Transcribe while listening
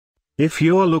If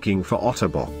you're looking for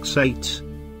OtterBox 8,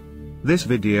 this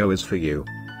video is for you.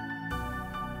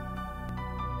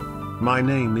 My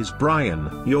name is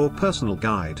Brian, your personal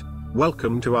guide.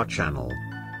 Welcome to our channel.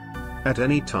 At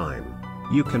any time,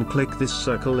 you can click this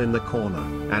circle in the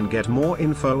corner and get more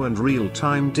info and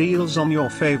real-time deals on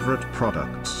your favorite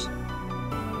products.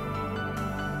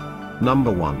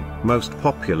 Number 1, Most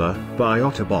Popular by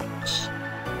OtterBox.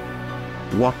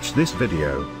 Watch this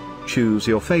video. Choose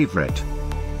your favorite.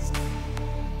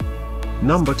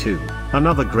 Number 2,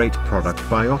 another great product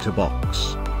by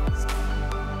OtterBox.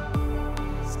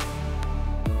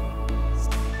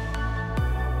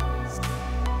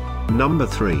 Number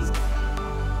 3.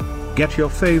 Get your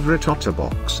favorite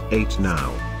OtterBox 8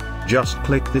 now. Just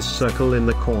click this circle in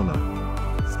the corner.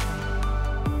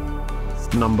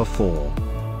 Number 4.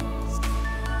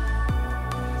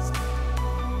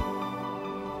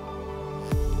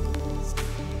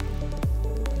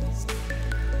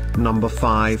 Number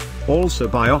 5, also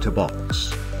by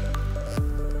OtterBox.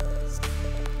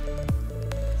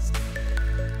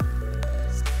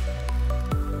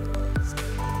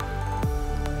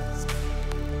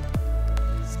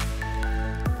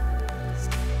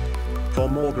 For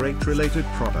more great related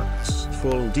products,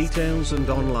 full details and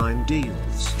online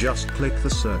deals, just click the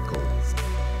circle.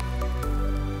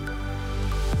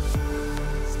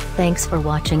 Thanks for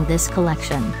watching this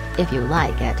collection. If you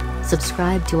like it,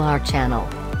 subscribe to our channel.